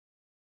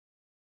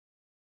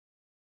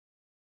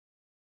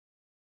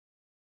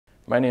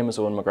My name is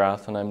Eoin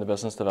McGrath and I'm the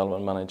Business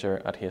Development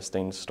Manager at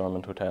Hastings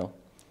Stormont Hotel.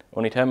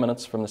 Only 10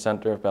 minutes from the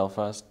centre of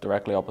Belfast,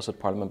 directly opposite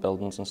Parliament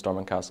Buildings in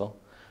Stormont Castle,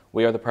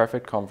 we are the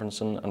perfect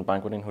conferencing and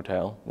banqueting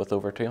hotel with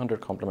over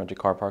 200 complimentary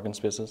car parking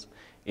spaces,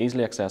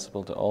 easily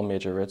accessible to all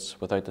major routes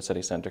without the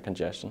city centre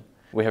congestion.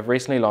 We have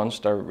recently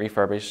launched our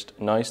refurbished,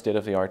 now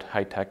state-of-the-art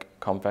high-tech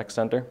Convex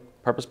Centre,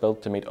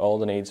 purpose-built to meet all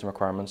the needs and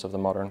requirements of the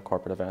modern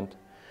corporate event.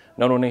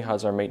 Not only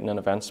has our meeting and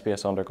event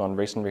space undergone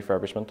recent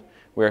refurbishment,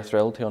 we are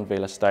thrilled to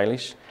unveil a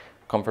stylish,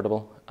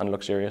 comfortable and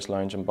luxurious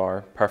lounge and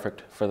bar,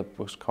 perfect for the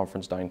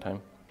post-conference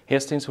downtime.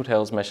 Hastings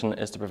Hotel's mission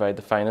is to provide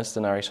the finest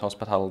in Irish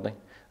hospitality,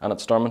 and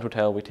at Stormont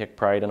Hotel we take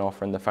pride in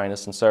offering the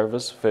finest in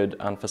service, food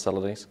and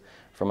facilities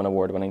from an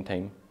award-winning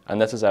team. And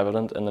this is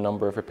evident in the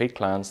number of repeat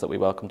clients that we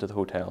welcome to the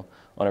hotel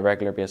on a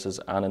regular basis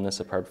and in the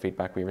superb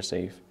feedback we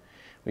receive.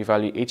 We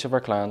value each of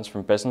our clients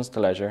from business to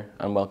leisure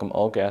and welcome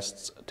all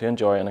guests to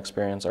enjoy and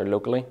experience our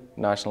locally,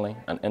 nationally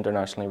and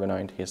internationally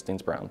renowned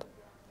Hastings brand.